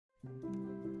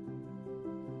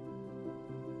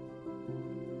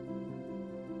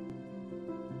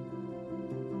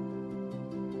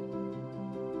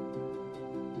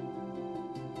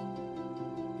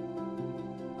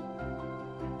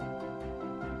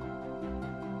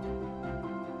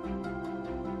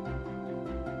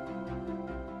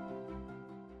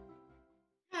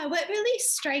What really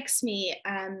strikes me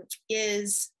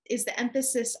is the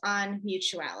emphasis on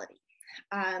mutuality.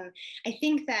 I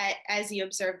think that, as you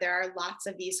observe, there are lots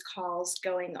of these calls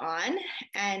going on.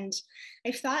 And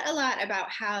I've thought a lot about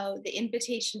how the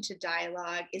invitation to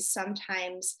dialogue is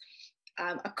sometimes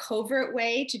a covert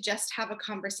way to just have a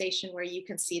conversation where you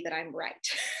can see that I'm right.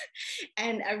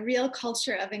 And a real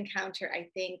culture of encounter, I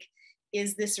think,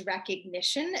 is this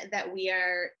recognition that we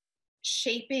are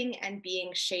shaping and being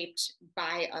shaped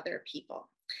by other people.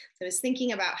 So I was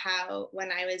thinking about how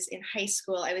when I was in high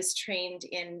school, I was trained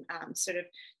in sort of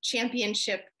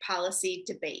championship policy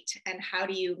debate. And how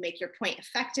do you make your point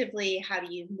effectively? How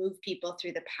do you move people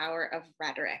through the power of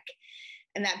rhetoric?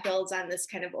 And that builds on this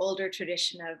kind of older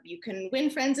tradition of you can win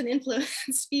friends and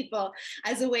influence people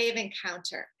as a way of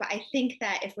encounter. But I think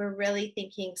that if we're really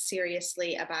thinking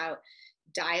seriously about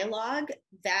dialogue,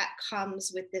 that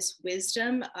comes with this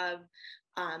wisdom of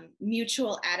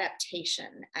mutual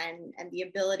adaptation and the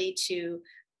ability to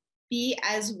be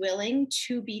as willing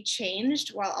to be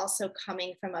changed while also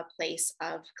coming from a place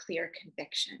of clear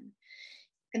conviction.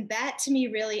 And that to me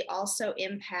really also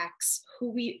impacts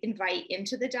who we invite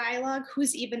into the dialogue,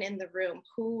 who's even in the room,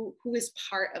 who is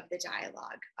part of the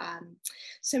dialogue.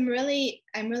 So I'm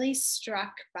really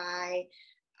struck by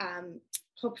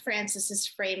Pope Francis's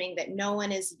framing that no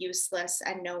one is useless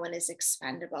and no one is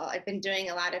expendable. I've been doing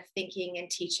a lot of thinking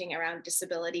and teaching around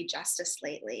disability justice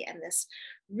lately, and this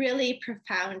really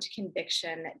profound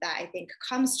conviction that I think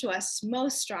comes to us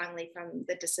most strongly from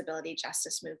the disability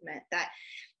justice movement, that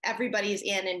everybody's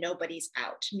in and nobody's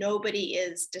out. Nobody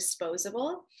is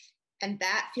disposable. And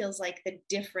that feels like the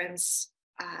difference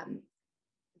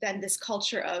than this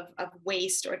culture of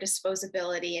waste or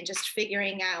disposability and just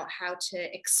figuring out how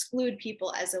to exclude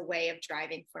people as a way of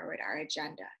driving forward our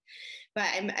agenda. But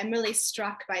I'm really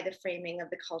struck by the framing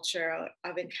of the culture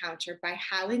of encounter, by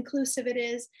how inclusive it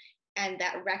is, and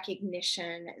that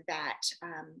recognition that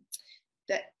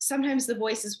that sometimes the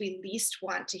voices we least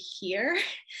want to hear,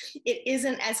 it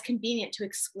isn't as convenient to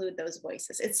exclude those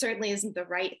voices. It certainly isn't the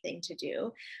right thing to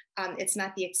do. It's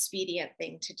not the expedient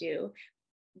thing to do.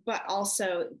 But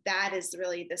also that is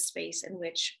really the space in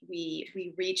which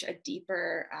we reach a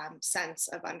deeper sense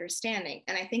of understanding.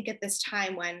 And I think at this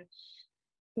time when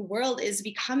the world is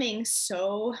becoming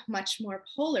so much more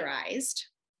polarized,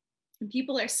 and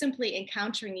people are simply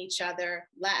encountering each other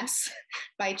less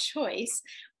by choice,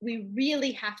 we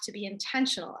really have to be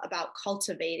intentional about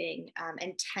cultivating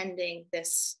and tending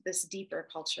this deeper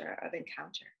culture of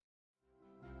encounter.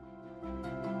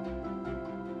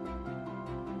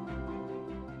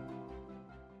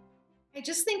 I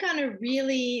just think on a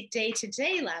really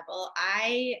day-to-day level,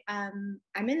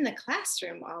 I'm in the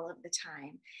classroom all of the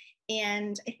time.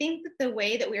 And I think that the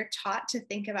way that we're taught to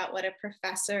think about what a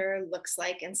professor looks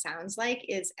like and sounds like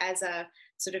is as a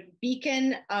sort of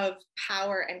beacon of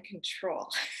power and control.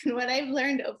 And what I've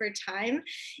learned over time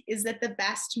is that the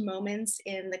best moments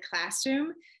in the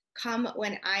classroom come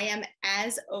when I am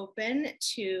as open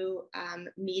to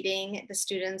meeting the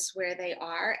students where they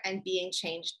are and being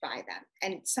changed by them.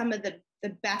 And some of the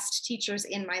best teachers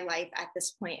in my life at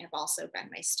this point have also been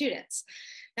my students.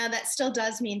 Now, that still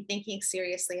does mean thinking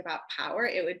seriously about power.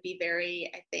 It would be very,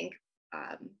 I think,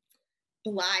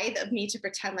 blithe of me to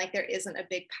pretend like there isn't a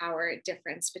big power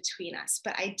difference between us.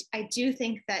 But I do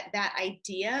think that that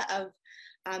idea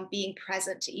of being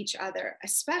present to each other,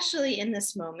 especially in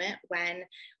this moment when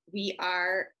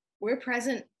we're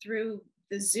present through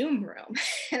the Zoom room.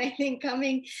 And I think I'm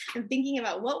thinking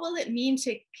about what will it mean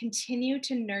to continue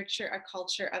to nurture a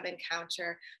culture of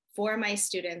encounter for my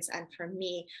students and for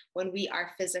me when we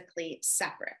are physically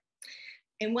separate.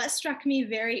 And what struck me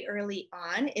very early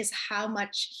on is how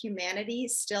much humanity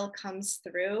still comes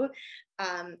through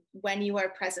when you are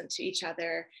present to each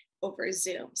other over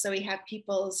Zoom. So we have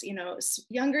people's,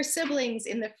 younger siblings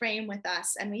in the frame with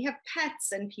us, and we have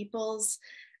pets and people's,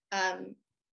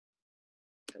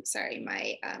 sorry,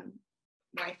 my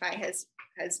Wi-Fi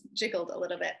has jiggled a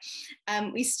little bit.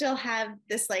 We still have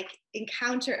this like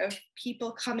encounter of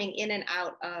people coming in and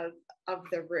out of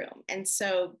the room. And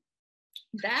so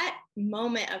that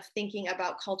moment of thinking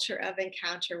about culture of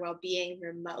encounter while being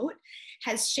remote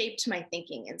has shaped my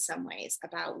thinking in some ways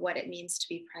about what it means to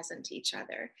be present to each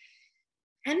other.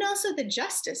 And also the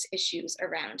justice issues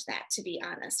around that, to be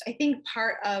honest. I think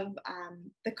part of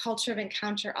the culture of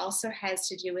encounter also has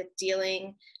to do with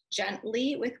dealing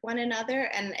gently with one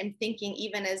another. And I'm thinking,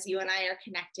 even as you and I are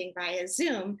connecting via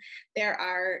Zoom, there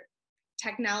are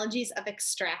technologies of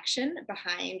extraction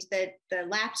behind the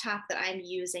laptop that I'm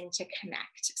using to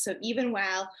connect. So even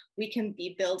while we can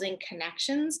be building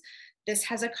connections, This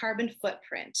has a carbon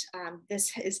footprint.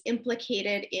 This is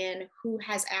implicated in who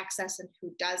has access and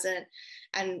who doesn't,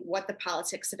 and what the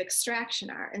politics of extraction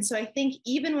are. And so I think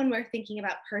even when we're thinking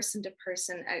about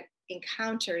person-to-person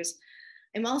encounters,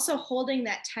 I'm also holding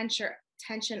that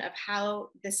tension of how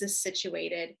this is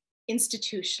situated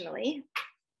institutionally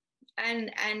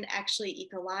and actually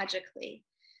ecologically.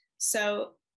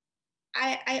 So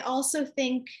I also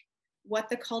think what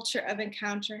the culture of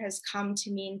encounter has come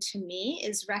to mean to me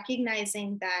is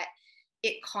recognizing that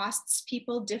it costs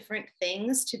people different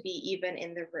things to be even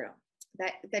in the room.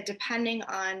 That depending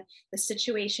on the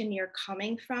situation you're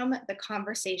coming from, the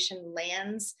conversation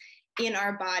lands in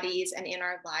our bodies and in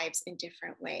our lives in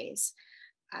different ways.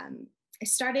 I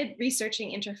started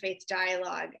researching interfaith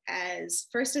dialogue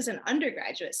first as an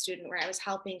undergraduate student, where I was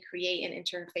helping create an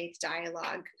interfaith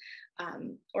dialogue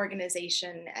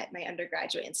organization at my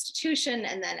undergraduate institution.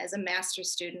 And then as a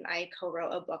master's student, I co-wrote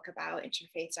a book about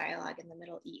interfaith dialogue in the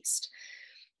Middle East.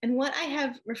 And what I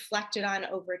have reflected on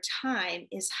over time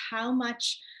is how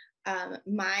much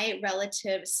my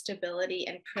relative stability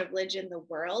and privilege in the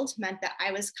world meant that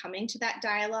I was coming to that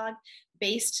dialogue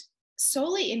based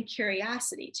solely in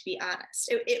curiosity, to be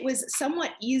honest. It was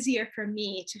somewhat easier for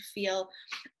me to feel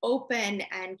open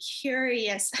and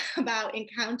curious about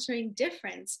encountering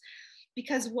difference,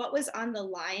 because what was on the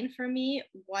line for me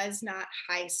was not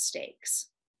high stakes.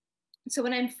 So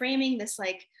when I'm framing this,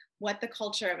 like what the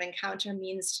culture of encounter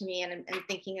means to me, and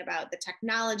thinking about the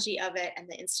technology of it and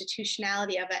the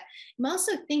institutionality of it, I'm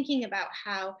also thinking about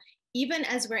how even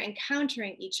as we're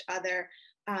encountering each other,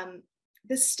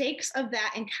 the stakes of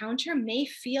that encounter may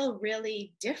feel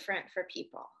really different for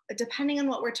people, depending on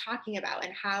what we're talking about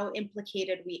and how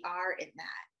implicated we are in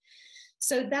that.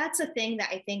 So that's a thing that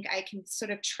I think I can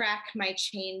sort of track my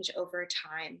change over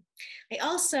time. I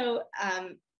also,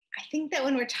 I think that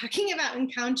when we're talking about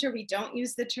encounter, we don't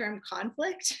use the term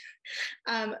conflict,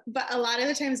 but a lot of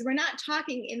the times we're not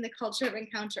talking in the culture of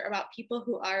encounter about people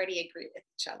who already agree with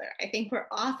each other. I think we're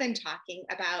often talking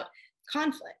about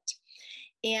conflict.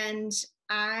 And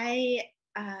I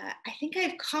think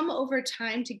I've come over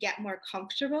time to get more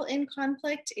comfortable in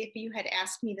conflict. If you had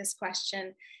asked me this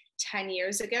question 10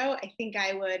 years ago, I think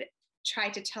I would try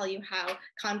to tell you how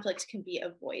conflict can be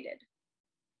avoided.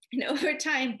 And over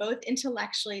time, both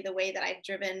intellectually, the way that I've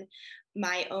driven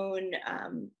my own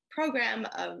program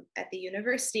at the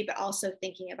university, but also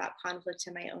thinking about conflict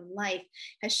in my own life,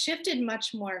 has shifted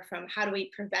much more from how do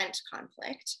we prevent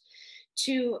conflict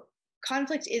to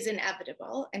conflict is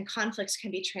inevitable and conflicts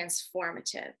can be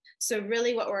transformative. So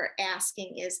really what we're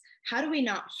asking is, how do we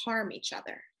not harm each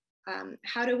other?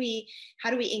 How do we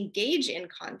engage in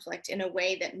conflict in a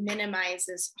way that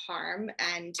minimizes harm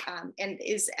and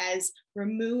is as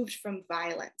removed from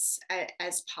violence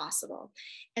as possible?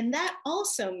 And that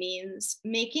also means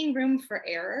making room for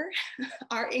error,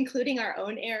 including our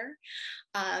own error,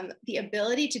 the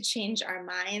ability to change our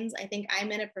minds. I think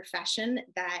I'm in a profession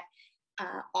that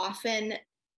often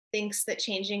thinks that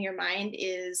changing your mind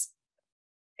is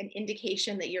an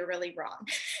indication that you're really wrong.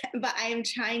 But I am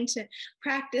trying to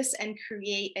practice and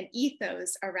create an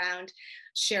ethos around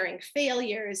sharing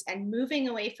failures and moving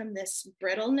away from this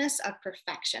brittleness of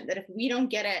perfection, that if we don't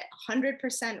get it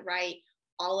 100% right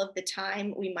all of the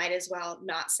time, we might as well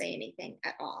not say anything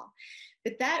at all.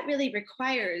 But that really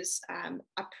requires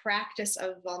a practice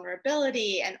of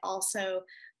vulnerability, and also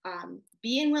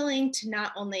being willing to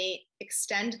not only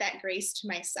extend that grace to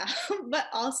myself, but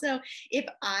also if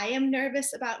I am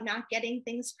nervous about not getting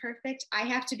things perfect, I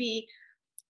have to be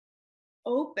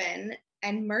open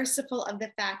and merciful of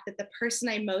the fact that the person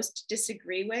I most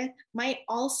disagree with might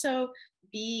also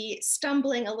be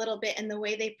stumbling a little bit in the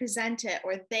way they present it,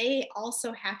 or they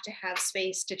also have to have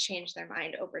space to change their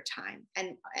mind over time.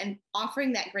 And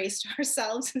offering that grace to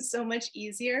ourselves is so much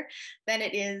easier than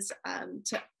it is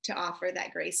to offer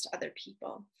that grace to other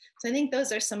people. So I think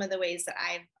those are some of the ways that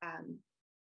I've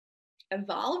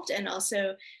evolved, and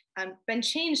also been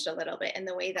changed a little bit in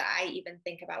the way that I even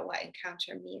think about what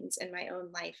encounter means in my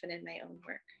own life and in my own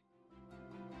work.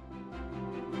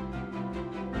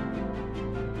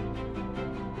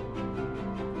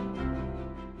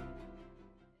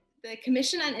 The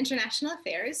Commission on International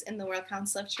Affairs in the World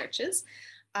Council of Churches,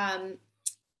 I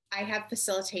have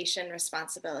facilitation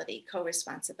responsibility,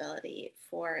 co-responsibility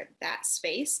for that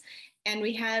space. And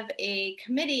we have a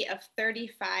committee of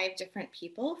 35 different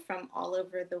people from all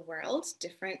over the world,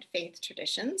 different faith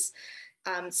traditions,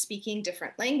 speaking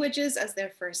different languages as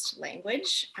their first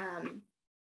language.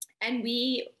 And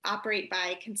we operate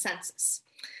by consensus,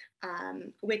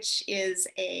 which is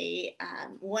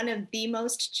one of the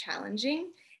most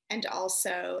challenging and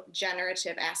also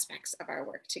generative aspects of our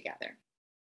work together.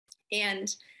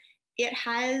 And it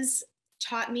has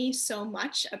taught me so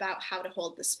much about how to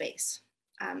hold the space,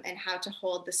 and how to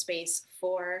hold the space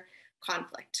for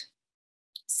conflict.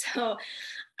 So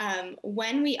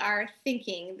when we are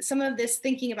thinking, some of this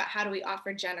thinking about how do we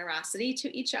offer generosity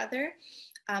to each other,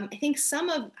 I think some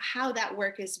of how that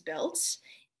work is built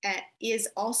is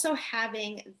also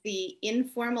having the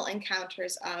informal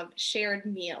encounters of shared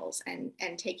meals and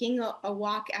taking a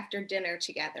walk after dinner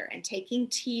together and taking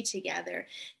tea together.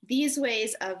 These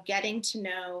ways of getting to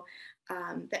know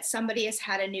that somebody has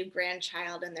had a new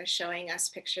grandchild and they're showing us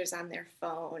pictures on their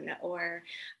phone, or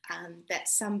that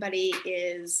somebody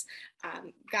is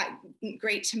got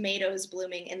great tomatoes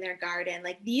blooming in their garden.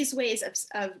 Like these ways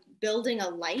of building a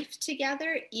life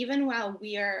together, even while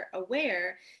we are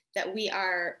aware that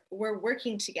we're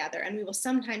working together, and we will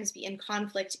sometimes be in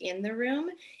conflict in the room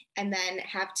and then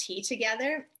have tea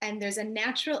together. And there's a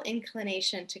natural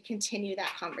inclination to continue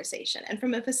that conversation. And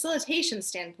from a facilitation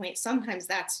standpoint, sometimes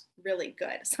that's really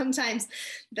good. Sometimes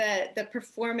the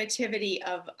performativity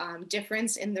of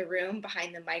difference in the room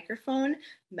behind the microphone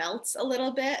melts a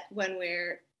little bit when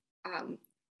we're,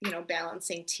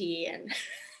 balancing tea and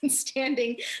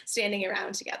standing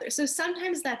around together. So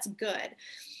sometimes that's good.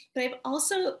 But I've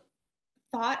also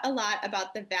thought a lot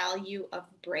about the value of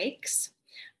breaks.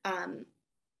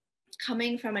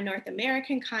 Coming from a North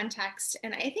American context,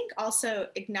 and I think also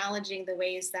acknowledging the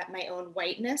ways that my own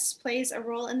whiteness plays a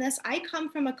role in this. I come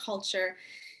from a culture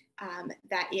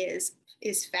that is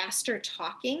faster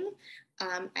talking.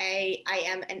 I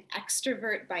am an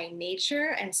extrovert by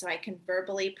nature, and so I can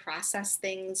verbally process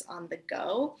things on the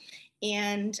go.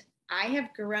 And I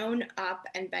have grown up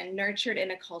and been nurtured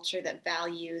in a culture that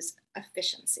values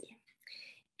efficiency.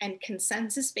 And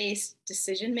consensus-based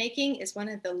decision-making is one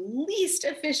of the least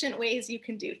efficient ways you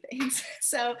can do things.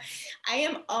 So I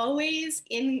am always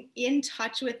in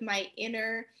touch with my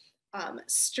inner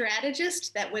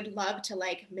strategist that would love to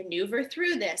maneuver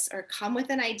through this or come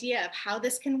with an idea of how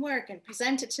this can work and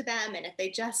present it to them. And if they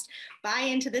just buy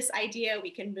into this idea, we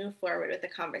can move forward with the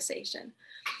conversation.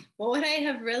 Well, what I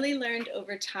have really learned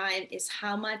over time is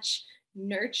how much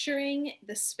nurturing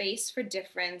the space for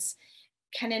difference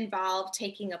can involve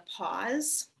taking a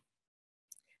pause,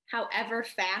 however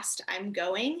fast I'm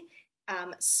going,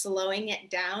 slowing it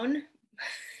down,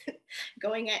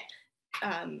 going at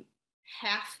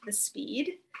half the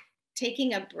speed,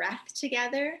 taking a breath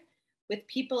together. With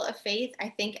people of faith, I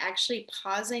think actually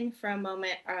pausing for a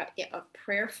moment, a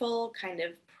prayerful kind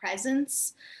of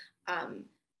presence.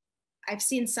 I've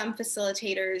seen some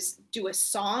facilitators do a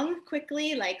song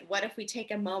quickly, like what if we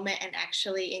take a moment and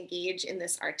actually engage in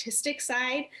this artistic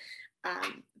side?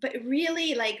 But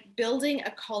really building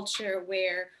a culture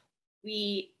where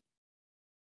we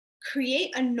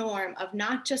create a norm of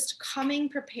not just coming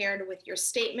prepared with your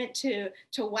statement to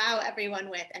wow everyone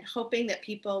with and hoping that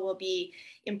people will be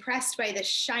impressed by the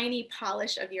shiny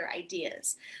polish of your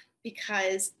ideas.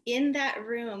 Because in that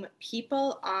room,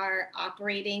 people are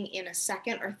operating in a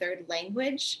second or third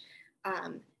language.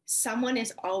 Someone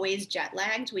is always jet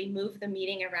lagged. We move the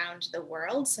meeting around the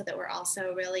world so that we're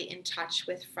also really in touch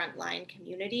with frontline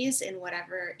communities in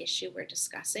whatever issue we're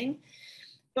discussing.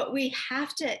 But we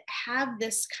have to have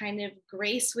this kind of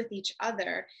grace with each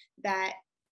other that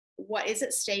what is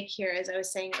at stake here, as I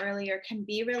was saying earlier, can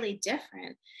be really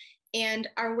different. And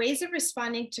our ways of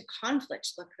responding to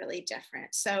conflict look really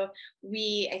different. So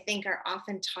we, I think, are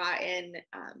often taught in,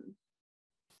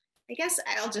 I guess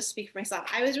I'll just speak for myself.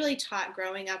 I was really taught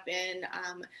growing up in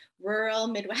rural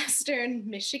Midwestern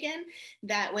Michigan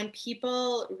that when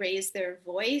people raise their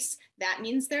voice, that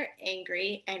means they're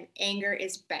angry, and anger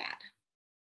is bad.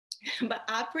 But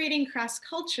operating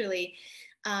cross-culturally,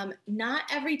 not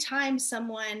every time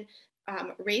someone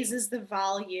raises the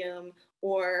volume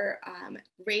or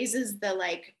raises the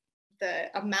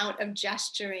amount of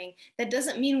gesturing, that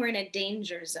doesn't mean we're in a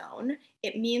danger zone.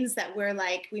 It means that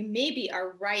we maybe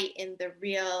are right in the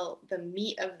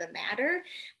meat of the matter,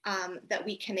 that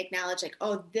we can acknowledge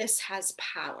oh, this has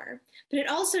power. But it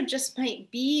also just might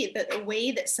be the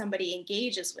way that somebody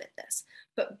engages with this.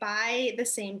 But by the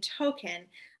same token,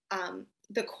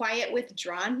 the quiet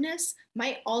withdrawnness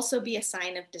might also be a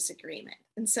sign of disagreement.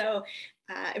 And so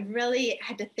I really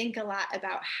had to think a lot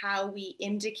about how we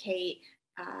indicate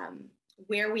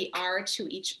where we are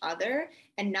to each other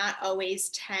and not always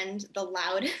tend the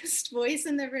loudest voice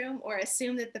in the room or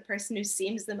assume that the person who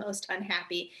seems the most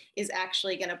unhappy is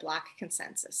actually going to block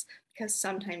consensus, because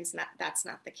sometimes that's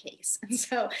not the case. And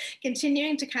so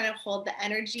continuing to kind of hold the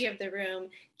energy of the room,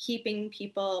 keeping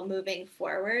people moving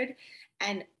forward,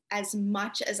 and as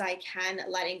much as I can,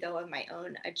 letting go of my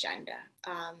own agenda.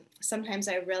 Sometimes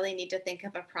I really need to think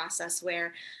of a process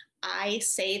where I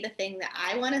say the thing that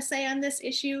I want to say on this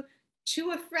issue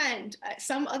to a friend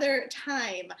some other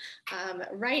time,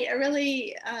 write a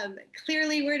really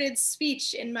clearly worded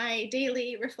speech in my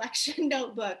daily reflection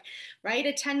notebook, write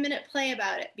a 10-minute play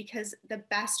about it, because the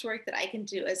best work that I can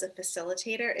do as a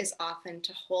facilitator is often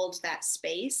to hold that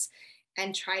space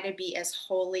and try to be as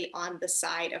wholly on the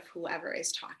side of whoever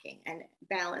is talking and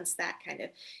balance that kind of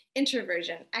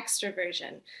introversion,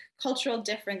 extroversion, cultural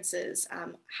differences.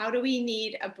 How do we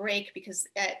need a break because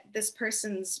this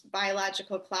person's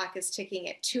biological clock is ticking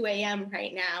at 2 a.m.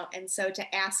 right now, and so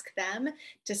to ask them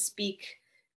to speak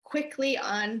quickly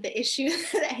on the issue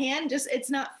at hand, just it's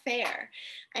not fair.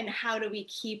 And how do we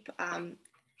keep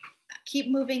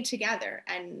moving together?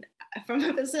 And from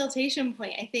a facilitation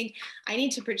point, I think I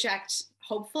need to project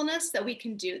hopefulness that we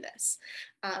can do this,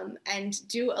 and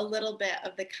do a little bit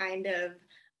of the kind of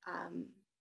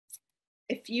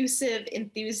effusive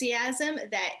enthusiasm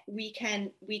that we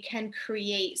can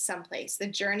create someplace. The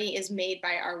journey is made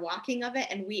by our walking of it,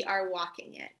 and we are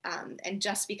walking it. And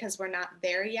just because we're not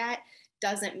there yet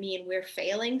doesn't mean we're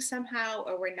failing somehow,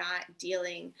 or we're not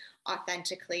dealing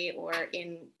authentically or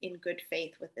in good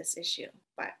faith with this issue.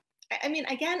 But I mean,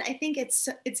 again, I think it's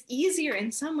easier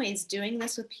in some ways doing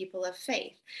this with people of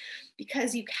faith,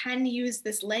 because you can use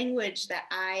this language that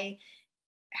I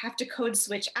have to code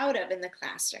switch out of in the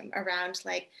classroom around,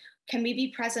 like, can we be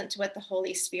present to what the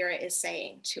Holy Spirit is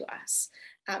saying to us?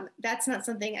 That's not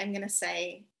something I'm going to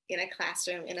say in a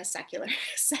classroom in a secular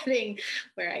setting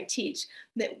where I teach.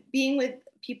 That being with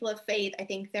people of faith, I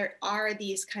think there are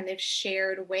these kind of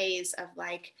shared ways of,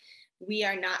 like, we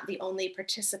are not the only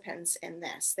participants in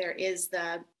this. There is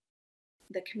the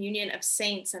communion of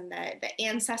saints and the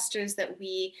ancestors that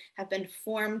we have been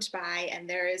formed by, and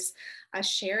there is a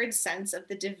shared sense of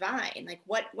the divine. Like,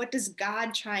 what does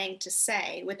God trying to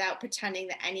say, without pretending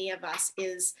that any of us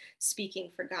is speaking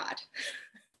for God?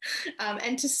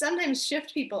 And to sometimes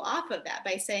shift people off of that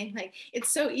by saying, like,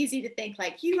 it's so easy to think,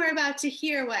 like, you are about to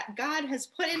hear what God has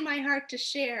put in my heart to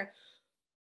share.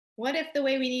 What if the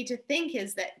way we need to think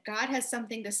is that God has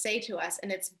something to say to us,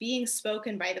 and it's being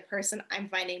spoken by the person I'm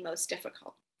finding most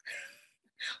difficult?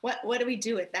 What do we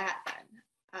do with that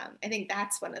then? I think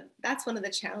that's one of the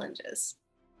challenges.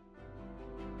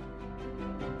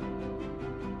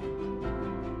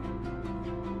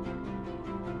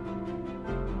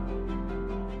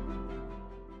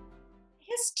 I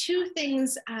guess two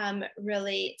things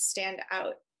really stand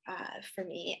out for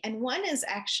me, and one is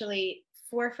actually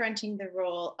forefronting the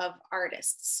role of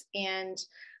artists and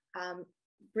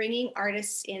bringing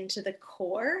artists into the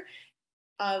core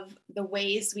of the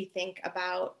ways we think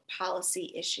about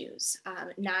policy issues,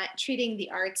 not treating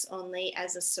the arts only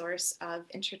as a source of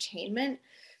entertainment,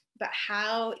 but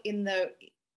how in the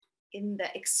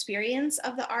experience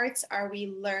of the arts are we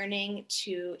learning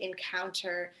to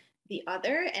encounter the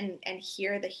other and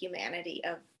hear the humanity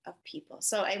of people.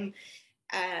 So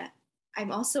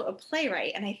I'm also a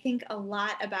playwright, and I think a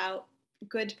lot about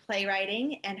good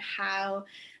playwriting and how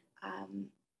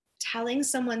telling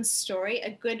someone's story.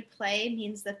 A good play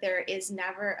means that there is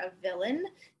never a villain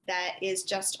that is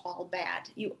just all bad.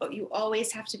 You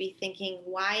always have to be thinking,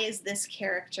 why is this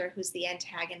character who's the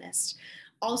antagonist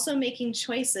also making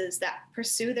choices that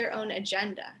pursue their own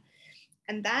agenda?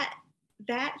 And that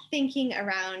thinking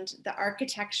around the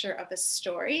architecture of a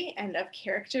story and of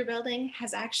character building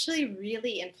has actually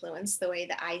really influenced the way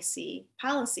that I see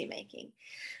policymaking.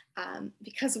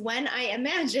 Because when I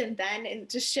imagine then, and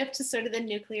to shift to sort of the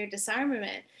nuclear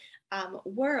disarmament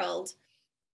world,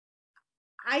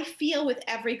 I feel with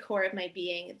every core of my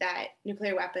being that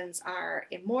nuclear weapons are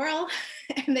immoral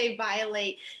and they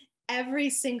violate every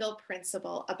single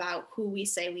principle about who we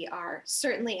say we are,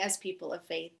 certainly as people of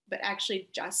faith, but actually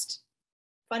just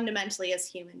fundamentally as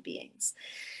human beings.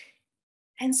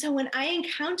 And so when I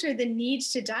encounter the need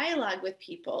to dialogue with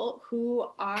people who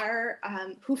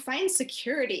find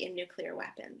security in nuclear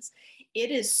weapons,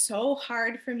 it is so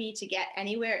hard for me to get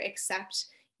anywhere except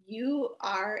you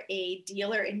are a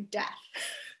dealer in death.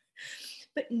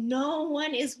 But no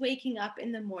one is waking up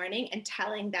in the morning and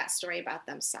telling that story about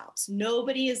themselves.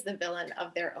 Nobody is the villain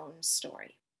of their own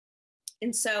story.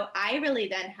 And so I really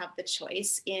then have the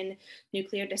choice in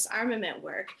nuclear disarmament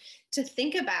work to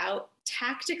think about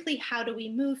tactically, how do we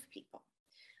move people?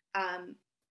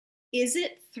 Is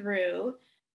it through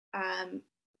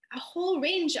a whole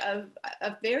range of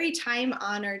very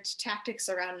time-honored tactics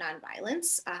around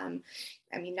nonviolence?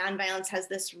 I mean, nonviolence has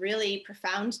this really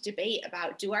profound debate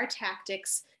about, do our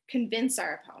tactics convince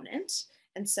our opponent?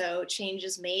 And so change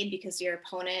is made because your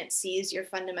opponent sees your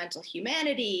fundamental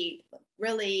humanity,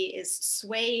 really is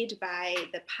swayed by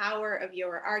the power of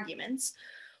your arguments.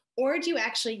 Or do you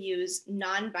actually use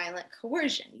nonviolent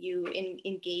coercion? You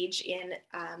engage in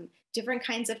different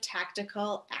kinds of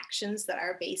tactical actions that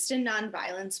are based in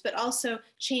nonviolence, but also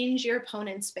change your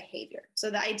opponent's behavior.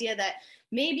 So the idea that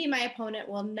maybe my opponent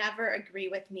will never agree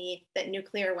with me that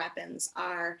nuclear weapons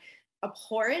are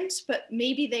abhorrent, but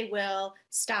maybe they will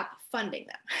stop funding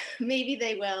them. Maybe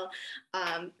they will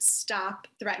stop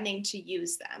threatening to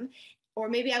use them. Or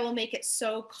maybe I will make it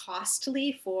so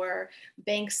costly for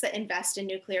banks that invest in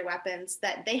nuclear weapons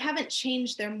that they haven't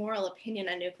changed their moral opinion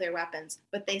on nuclear weapons,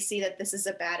 but they see that this is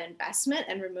a bad investment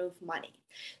and remove money.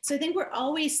 So I think we're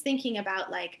always thinking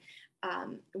about like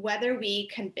whether we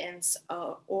convince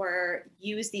or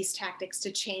use these tactics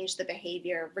to change the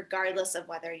behavior, regardless of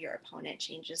whether your opponent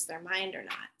changes their mind or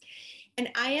not. And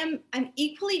I'm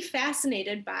equally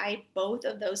fascinated by both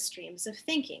of those streams of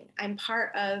thinking. I'm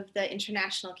part of the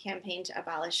international campaign to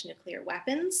abolish nuclear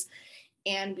weapons.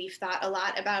 And we've thought a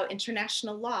lot about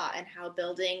international law and how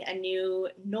building a new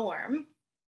norm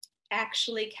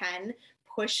actually can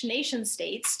push nation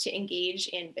states to engage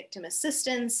in victim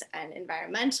assistance and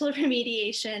environmental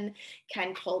remediation,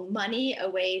 can pull money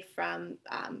away from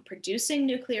producing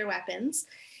nuclear weapons.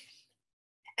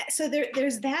 So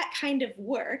there's that kind of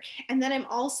work. And then I'm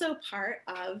also part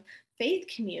of faith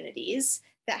communities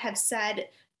that have said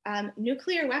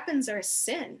nuclear weapons are a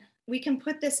sin. We can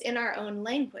put this in our own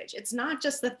language. It's not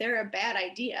just that they're a bad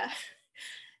idea.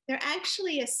 They're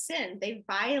actually a sin. They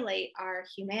violate our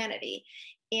humanity.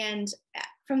 And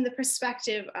from the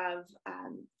perspective of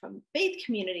from faith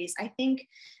communities, I think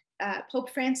Pope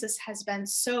Francis has been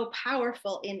so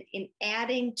powerful in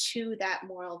adding to that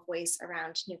moral voice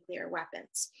around nuclear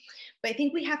weapons. But I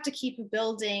think we have to keep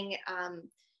building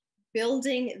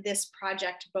this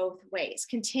project both ways,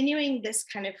 continuing this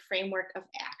kind of framework of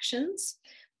actions,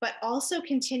 but also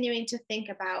continuing to think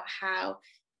about how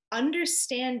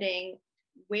understanding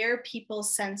where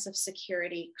people's sense of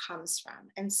security comes from.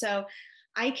 And so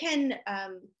I can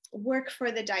work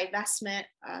for the divestment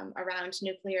around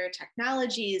nuclear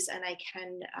technologies, and I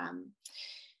can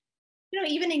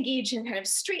even engage in kind of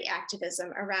street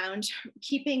activism around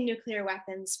keeping nuclear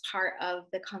weapons part of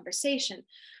the conversation.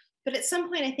 But at some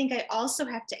point, I think I also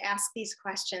have to ask these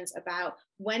questions about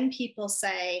when people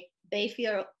say they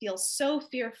feel so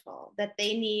fearful that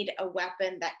they need a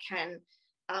weapon that can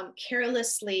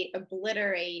carelessly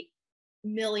obliterate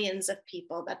millions of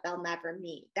people that they'll never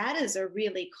meet. That is a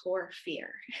really core fear.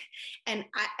 And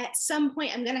at some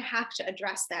point, I'm going to have to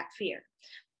address that fear,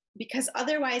 because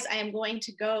otherwise I am going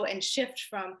to go and shift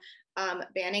from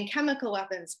banning chemical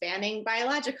weapons, banning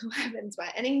biological weapons,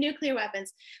 banning nuclear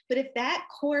weapons. But if that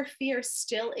core fear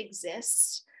still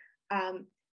exists,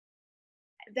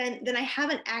 then I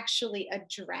haven't actually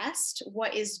addressed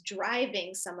what is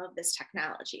driving some of this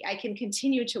technology. I can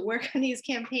continue to work on these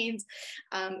campaigns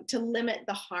to limit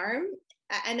the harm,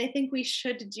 and I think we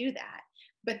should do that.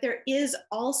 But there is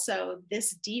also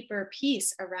this deeper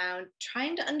piece around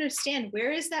trying to understand,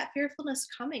 where is that fearfulness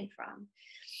coming from?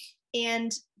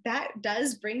 And that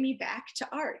does bring me back to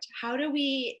art. How do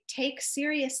we take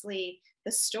seriously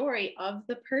the story of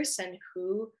the person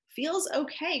who feels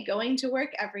okay going to work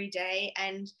every day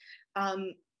and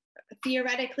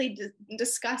theoretically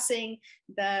discussing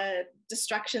the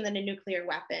destruction that a nuclear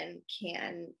weapon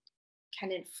can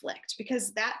inflict,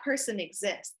 because that person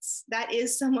exists. That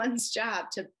is someone's job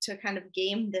to kind of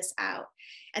game this out.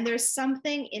 And there's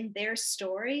something in their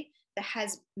story that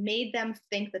has made them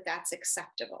think that that's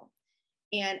acceptable.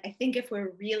 And I think if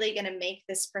we're really going to make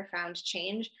this profound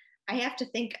change, I have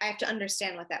to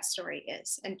understand what that story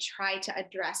is and try to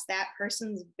address that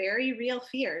person's very real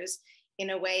fears in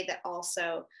a way that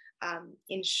also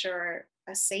ensure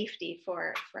a safety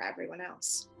for everyone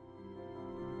else.